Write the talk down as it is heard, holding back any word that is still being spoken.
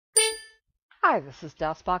Hi, this is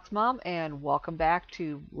DOSBox Mom, and welcome back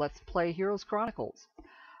to Let's Play Heroes Chronicles.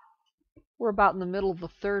 We're about in the middle of the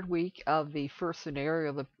third week of the first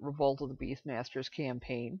scenario of the Revolt of the Beastmasters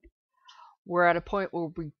campaign. We're at a point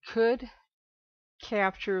where we could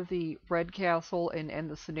capture the Red Castle and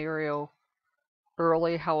end the scenario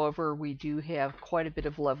early. However, we do have quite a bit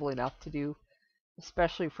of leveling up to do,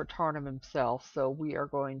 especially for Tarnum himself, so we are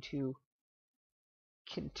going to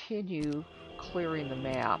continue clearing the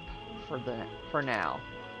map for now.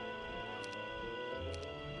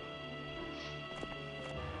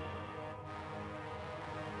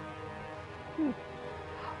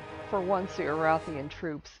 For once, the Arathian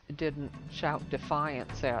troops didn't shout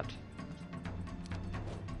defiance at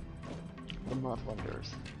the Mudlanders.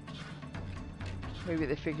 Maybe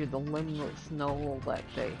they figured the limbless knoll that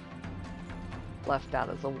they left out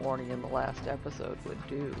as a warning in the last episode would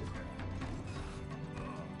do.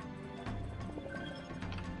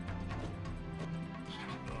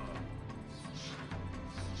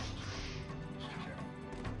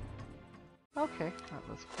 Okay, that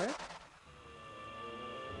was quick.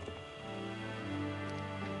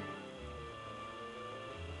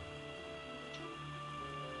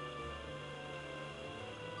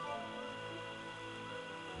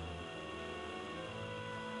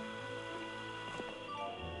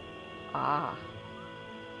 Ah,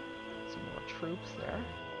 some more troops there.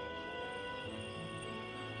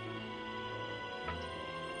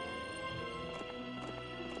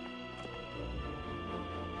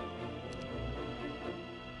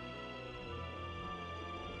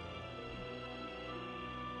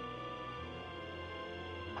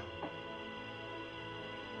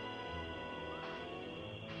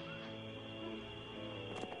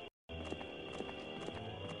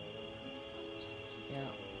 Yeah.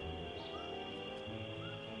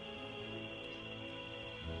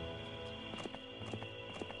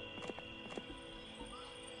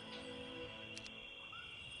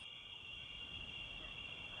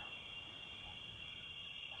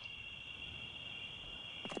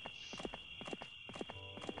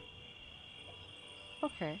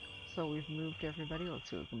 Okay, so we've moved everybody. Let's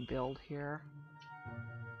see what we can build here.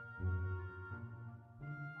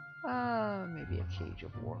 Maybe a cage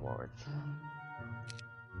of warlords.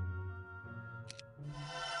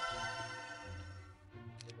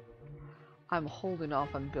 I'm holding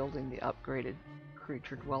off on building the upgraded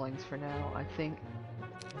creature dwellings for now. I think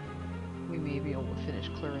we may be able to finish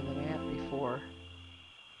clearing the map before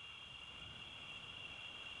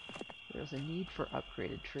there's a need for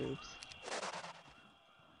upgraded troops.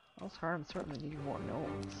 Those Tarnum certainly need more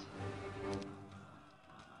gnomes.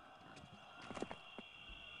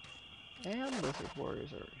 And lizard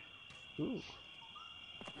warriors are, ooh,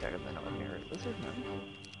 better than ordinary lizard men.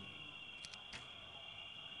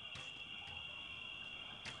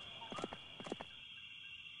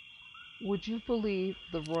 Would you believe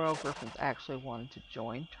the Royal Griffins actually wanted to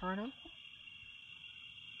join Tarnum?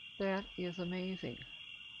 That is amazing.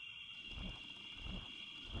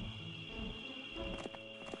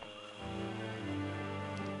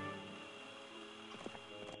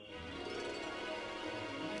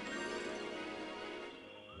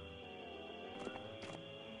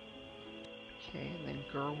 Okay, and then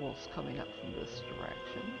Gerwolf's coming up from this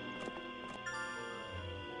direction.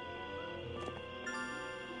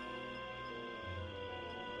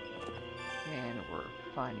 And we're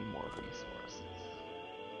finding more resources.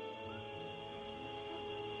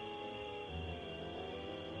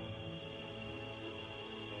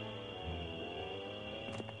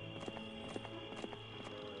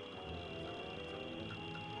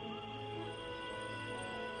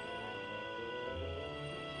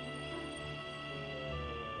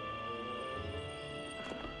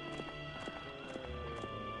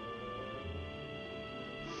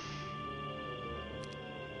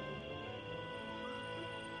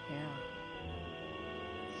 Yeah.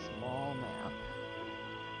 Small map.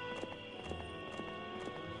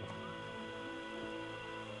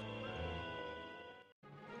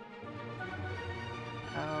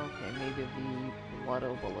 Okay, maybe the blood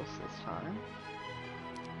obelisk this time.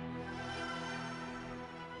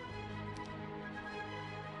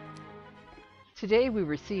 Today we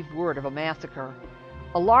received word of a massacre.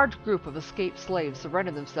 A large group of escaped slaves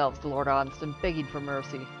surrendered themselves to Lord Onsten, begging for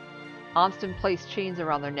mercy. Onsten placed chains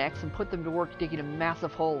around their necks and put them to work digging a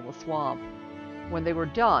massive hole in the swamp. When they were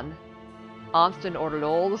done, Onsten ordered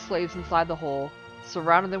all the slaves inside the hole,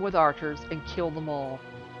 surrounded them with archers, and killed them all.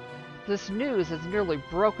 This news has nearly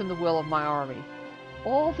broken the will of my army.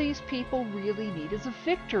 All these people really need is a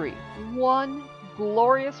victory, one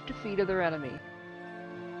glorious defeat of their enemy.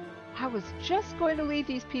 I was just going to leave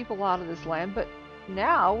these people out of this land, but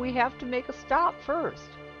now we have to make a stop first.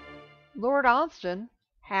 Lord Onsten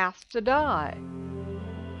has to die.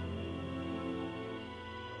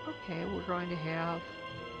 Okay, we're going to have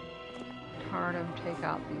Tarnum take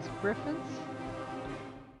out these griffins.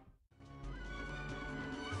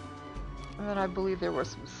 And then I believe there were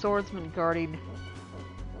some swordsmen guarding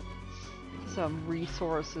some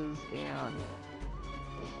resources and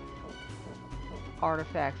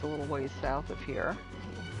artifacts a little ways south of here.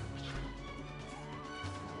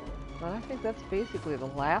 But I think that's basically the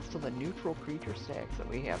last of the neutral creature stacks that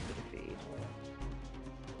we have to defeat.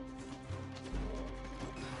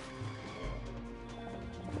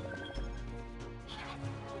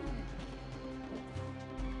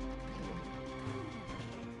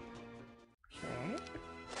 Okay.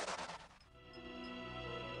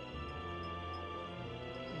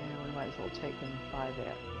 And we might as well take them by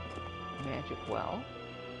that magic well.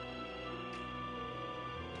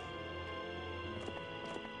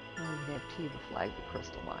 We can have Tiva flag the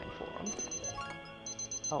crystal mine for them.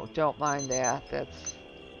 Oh, don't mind that. That's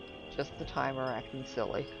just the timer acting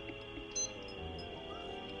silly.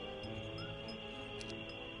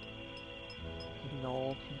 Getting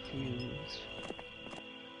all confused.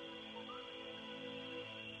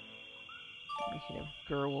 We can have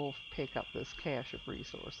Gerwolf pick up this cache of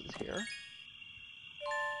resources here.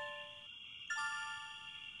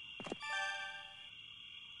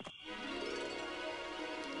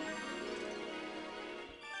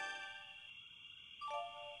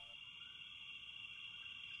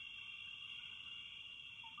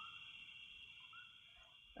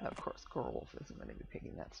 Of course, Gerwolf isn't going to be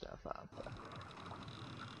picking that stuff up, but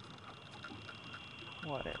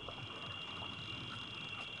whatever.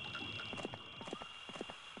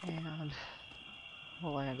 And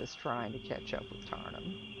Melanda's trying to catch up with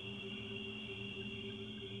Tarnum.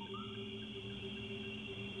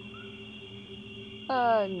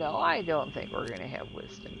 No, I don't think we're going to have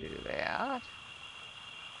Wisdom do that.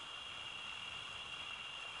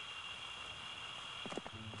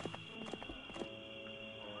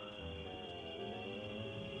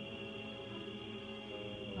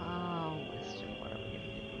 Oh, Wisdom, what are we going to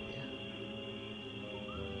do with you?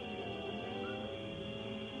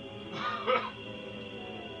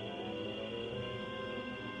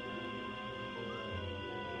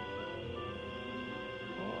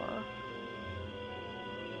 Or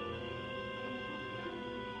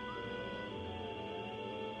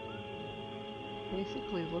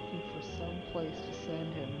basically looking for some place to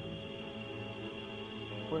send him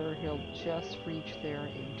where he'll just reach there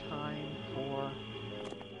in time for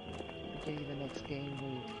the beginning of the next game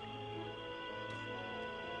week.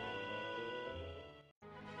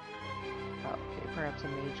 Okay, perhaps a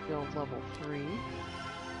Mage Guild level 3.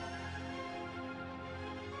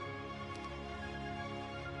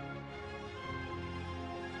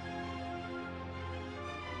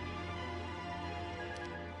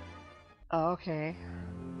 Okay.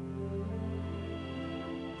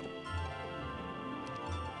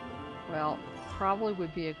 Well, probably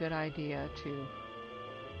would be a good idea to...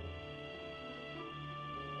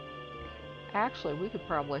 Actually, we could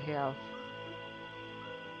probably have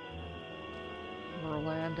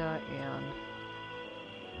Merlanda and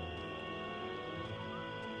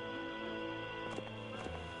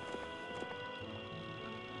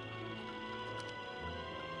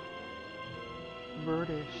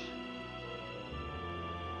Verdish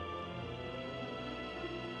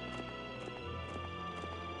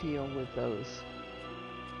deal with those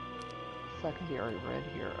secondary red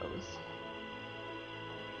heroes,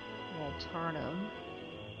 while Tarnum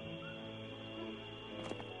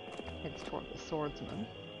heads toward the swordsman.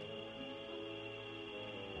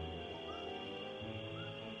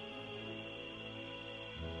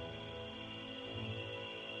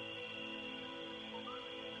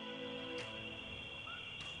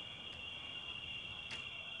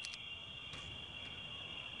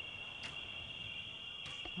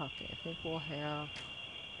 Okay, I think we'll have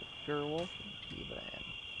Gerwolf and Tiva in.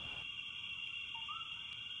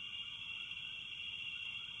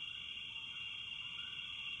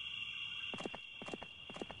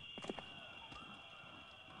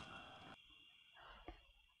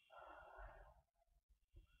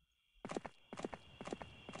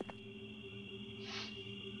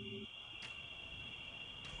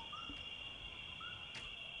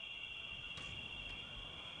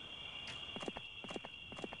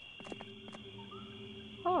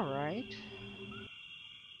 All right.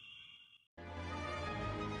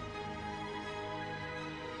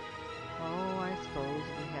 Oh, I suppose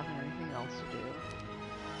we haven't anything else to do.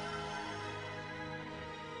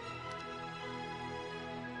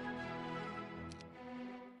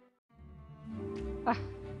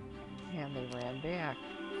 And they ran back.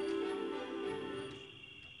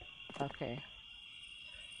 Okay.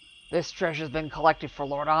 This treasure's been collected for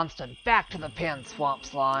Lord Onsten. Back to the pen, swamp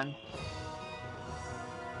slime.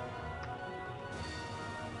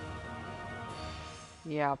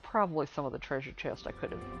 Yeah, probably some of the treasure chest I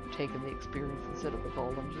could have taken the experience instead of the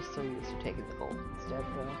gold. I'm just so used to taking the gold instead,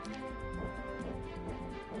 though.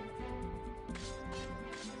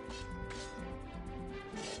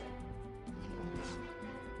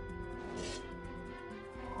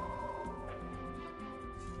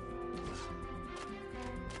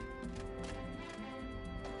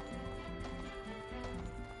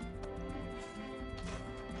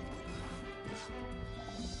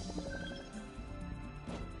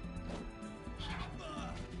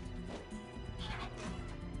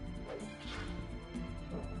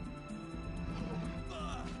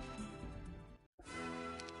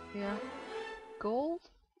 Yeah, gold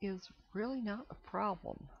is really not a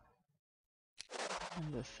problem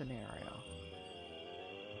in this scenario.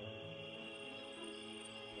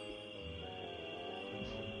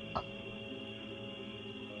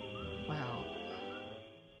 Well,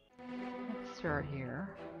 let's start here.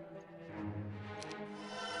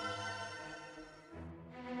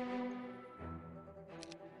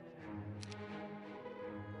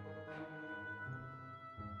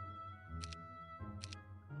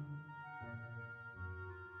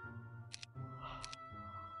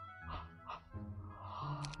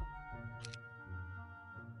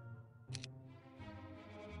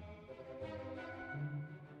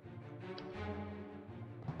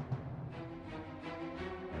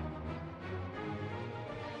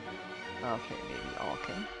 Okay, maybe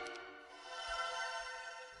Alkin.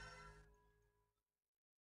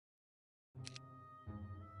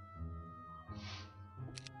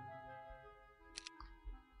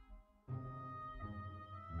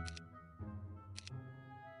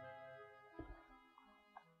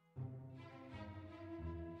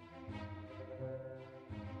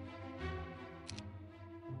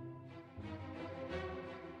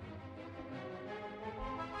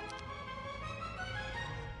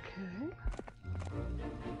 Okay.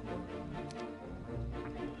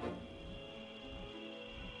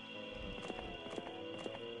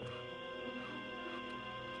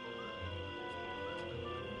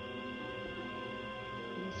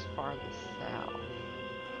 Who's farthest south?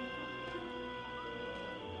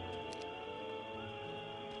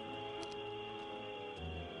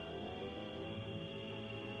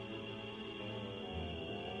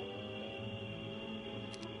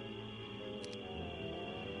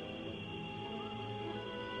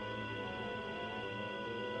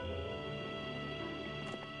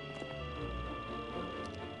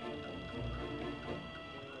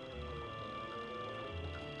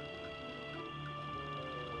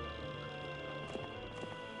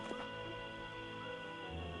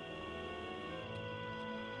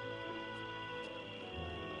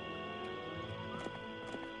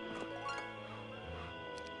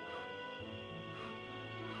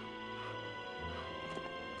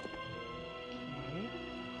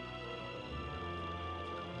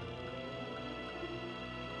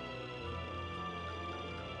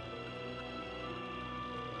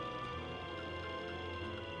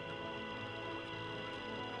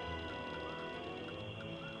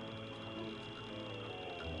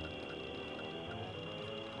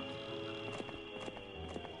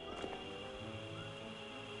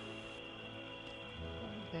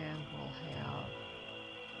 Then we'll have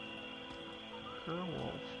her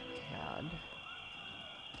wolf head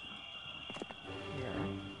here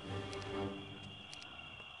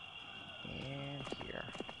and here.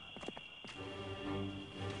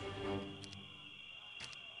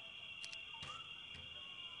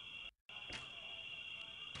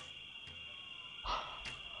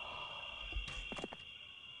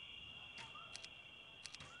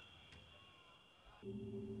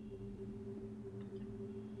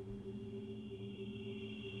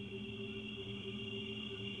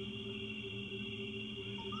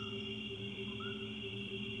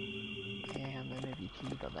 And then maybe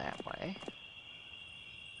Kiva that way.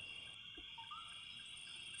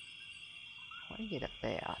 I want to get at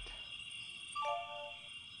that.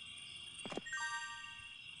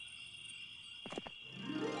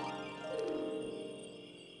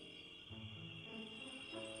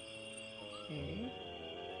 Okay.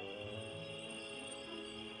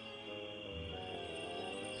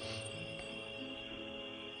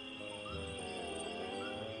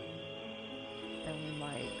 And we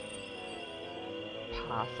might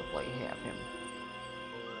possibly have him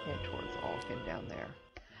head towards Alkin down there.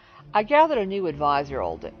 I gathered a new advisor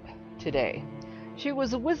today. She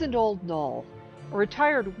was a wizened old gnoll a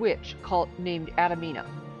retired witch named Adamina.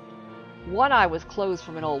 One eye was closed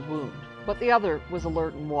from an old wound, but the other was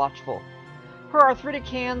alert and watchful. Her arthritic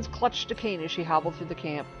hands clutched a cane as she hobbled through the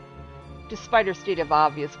camp. Despite her state of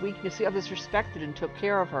obvious weakness, the others respected and took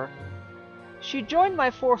care of her. She joined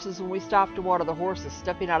my forces when we stopped to water the horses,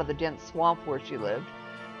 stepping out of the dense swamp where she lived,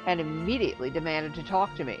 and immediately demanded to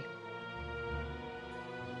talk to me.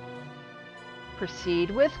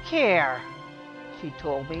 "Proceed with care," she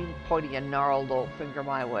told me, pointing a gnarled old finger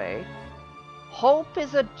my way. "Hope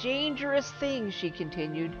is a dangerous thing," she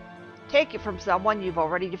continued. "Take it from someone you've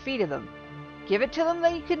already defeated them. Give it to them,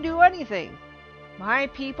 they can do anything. My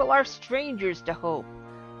people are strangers to hope.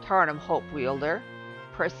 Tarnum Hope Wielder.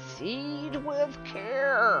 Proceed with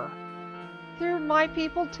care." "They're my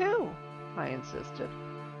people too," I insisted.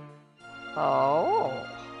 "Oh,"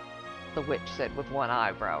 the witch said with one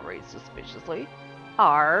eyebrow raised suspiciously.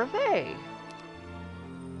 "Are they?"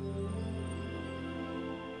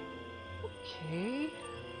 Okay.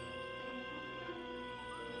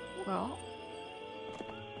 Well,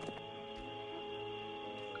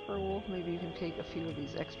 Werewolf, maybe you can take a few of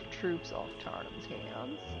these extra troops off Tarnum's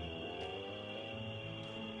hands.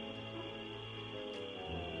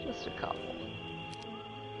 Just a couple.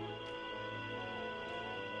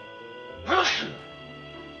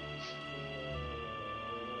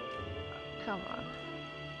 Come on.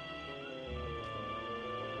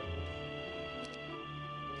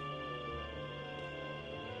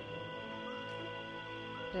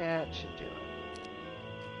 That should do it.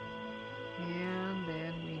 And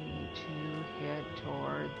then we need to head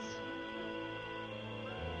towards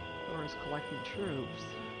collecting troops.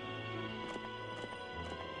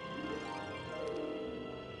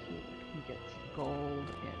 We can get some gold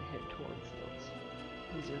and head towards those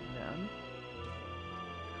lizard men.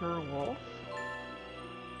 Werewolf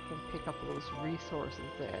can pick up those resources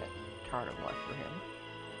that Tarnum left for him.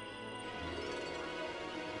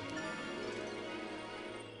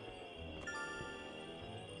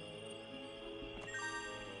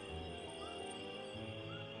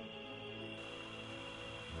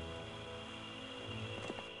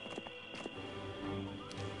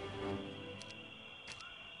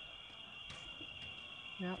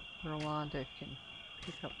 Yep, Rolanda can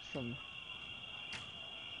pick up some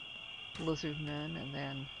lizard men and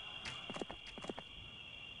then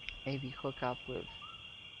maybe hook up with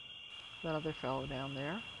that other fellow down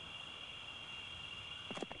there.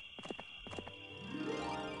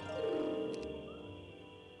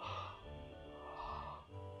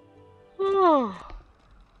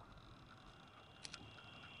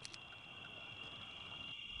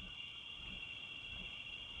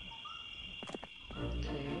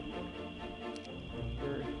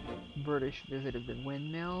 British visited the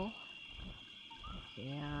windmill,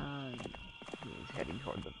 and he's heading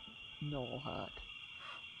toward the knoll hut.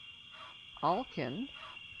 Alkin,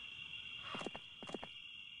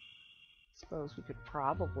 suppose we could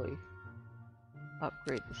probably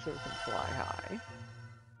upgrade the Serpent Fly High.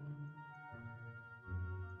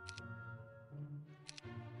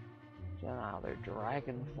 So now they're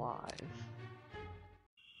dragonflies.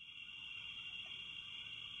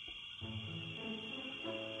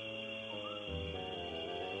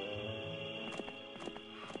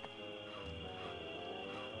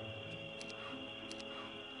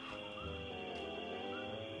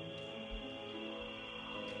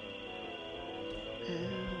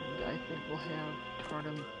 And I think we'll have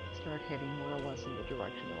Tarnum start heading more or less in the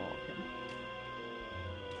direction of Alkin.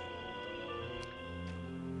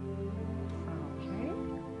 Okay.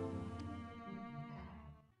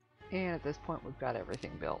 And at this point we've got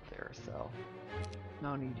everything built there, so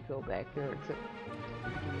no need to go back there except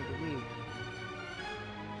at the beginning of the week.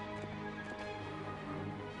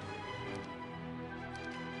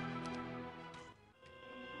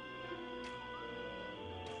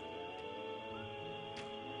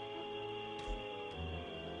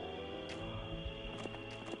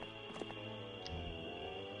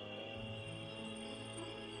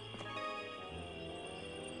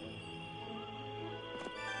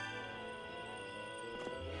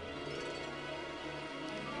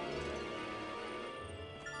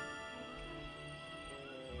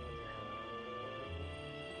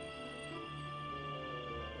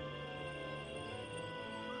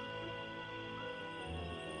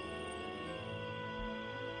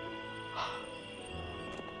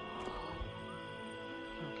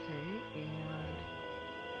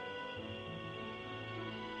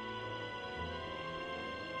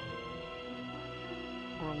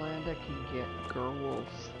 Orlando can get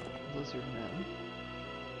Gerwolf's lizard men.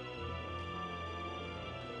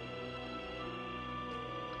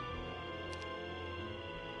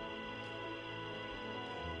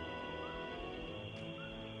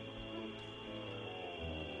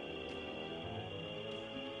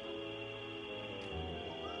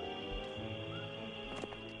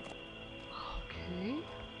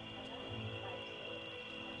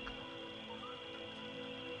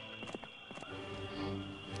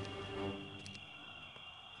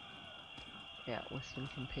 Yeah, Wisdom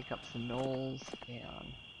can pick up some gnolls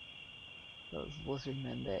and those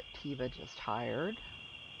lizardmen that Tiva just hired.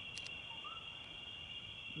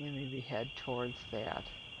 And maybe head towards that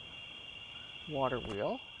water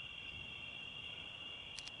wheel.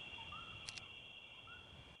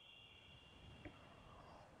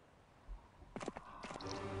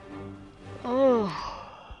 Oh.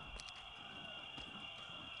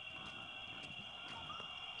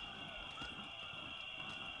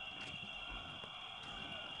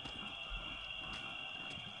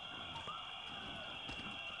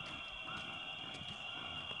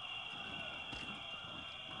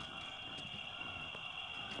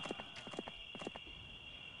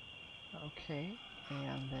 Okay,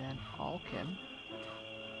 and then Alkin.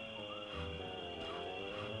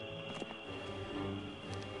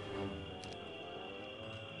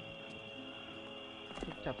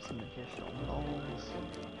 Picked up some additional gnolls.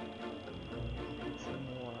 Some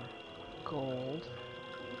more gold.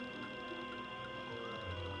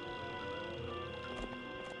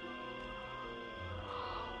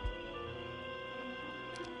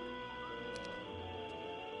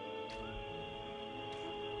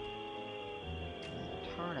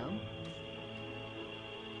 Tarnum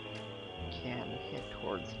can head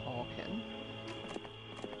towards Alkin.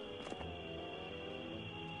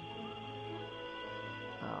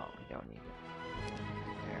 Oh, we don't need it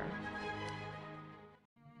there.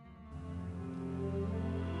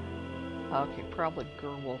 Okay, probably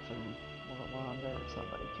Gerwolf and Rolanda or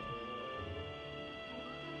somebody can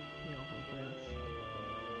deal with this.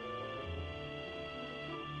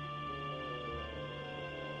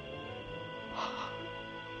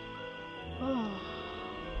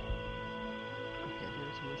 Okay,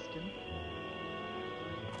 there's Wisdom.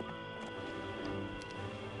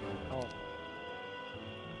 Oh.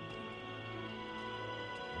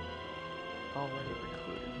 Already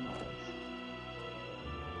recruited gnolls.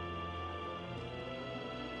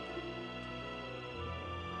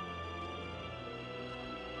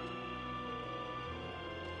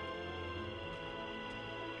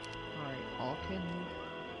 Alright, Alkin.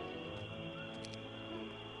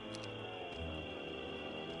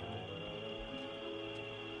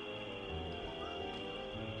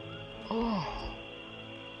 Oh.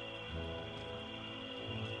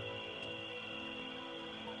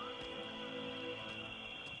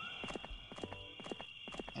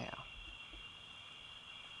 Yeah.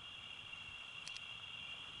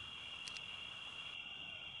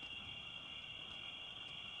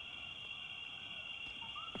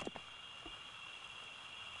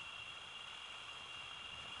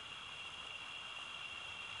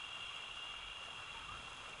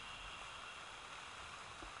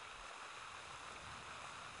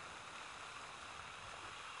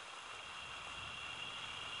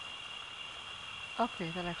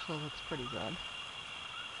 Okay, that actually looks pretty good.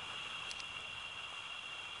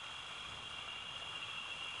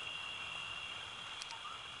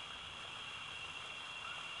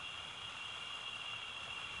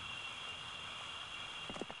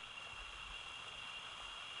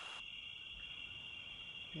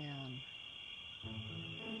 And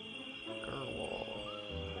Gerwolf.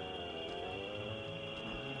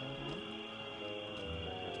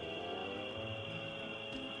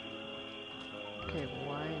 Okay,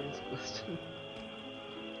 why is Wisdom?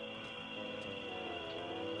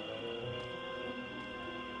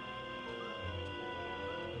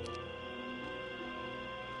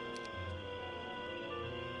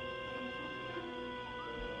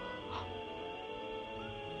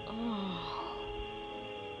 Oh.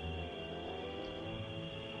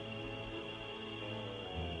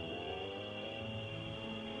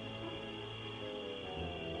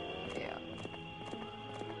 Yeah.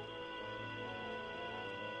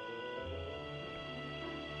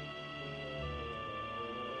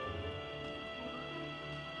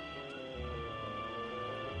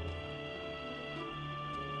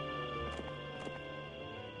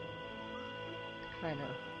 Kind of.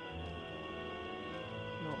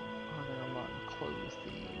 No, I'm gonna close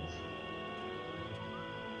these.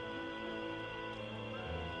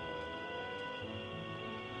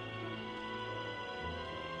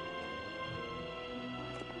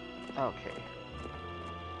 Okay.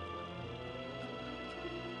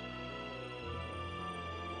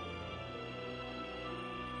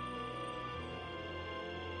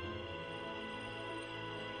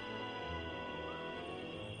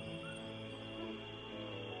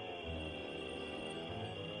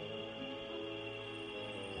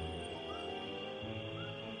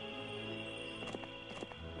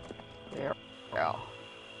 There we go.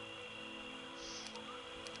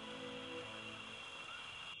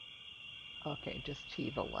 Okay, just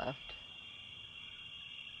Tiva left.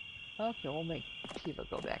 Okay, we'll make Tiva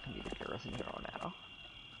go back and be the garrison hero now.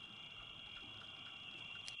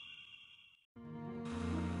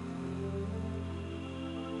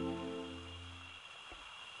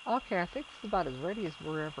 Okay, I think it's about as ready as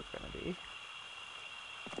we're ever going to be.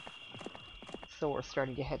 So we're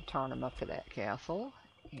starting to head Tarnum up to that castle,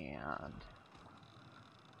 and...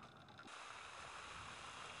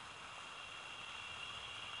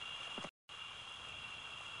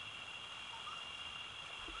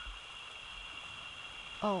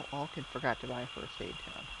 Oh, Alkin forgot to buy a first aid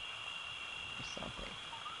tent. Or something.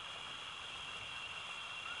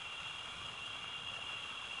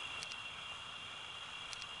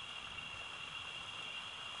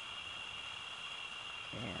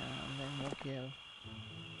 And then we'll give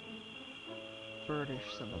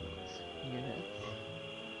Birdish some of those units.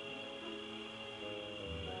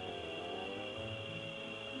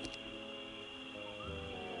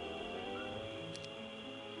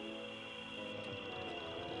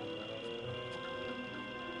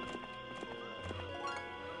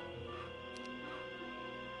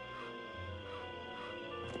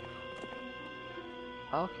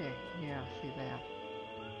 Okay, yeah, see that.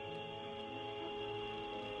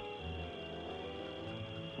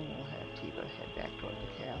 We'll have Tiva head back toward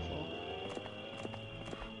the castle.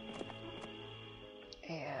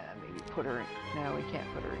 And maybe put her in... No, we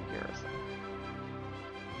can't put her in garrison.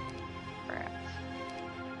 Rats.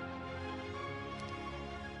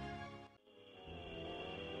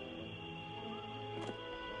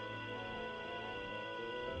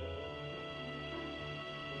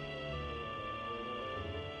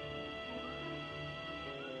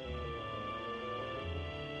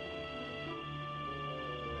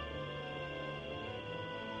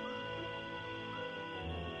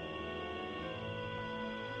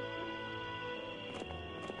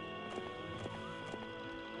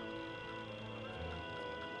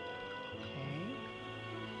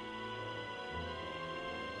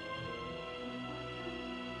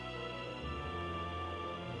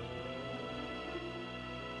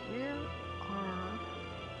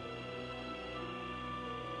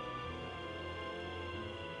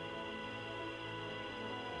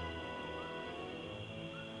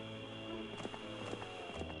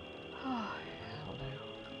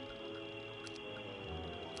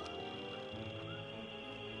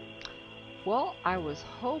 Well, I was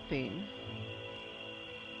hoping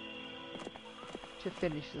to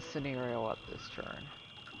finish the scenario up this turn,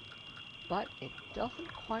 but it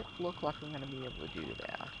doesn't quite look like I'm going to be able to do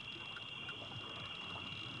that.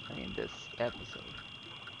 I mean, this episode.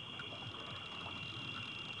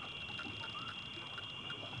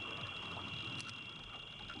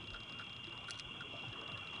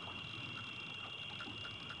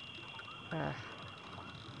 There.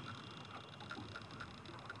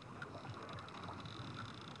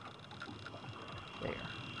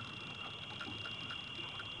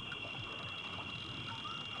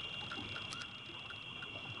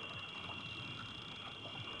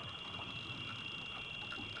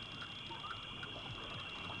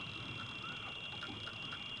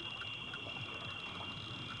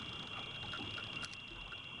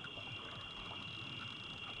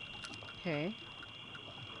 Okay.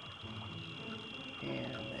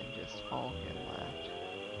 And then just Falcon left.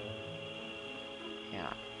 And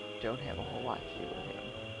I don't have a whole lot to do with him.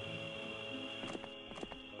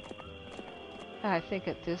 I think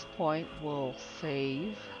at this point we'll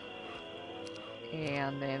save.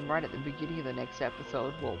 And then right at the beginning of the next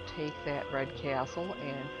episode, we'll take that red castle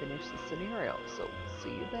and finish the scenario. So,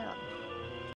 see you then.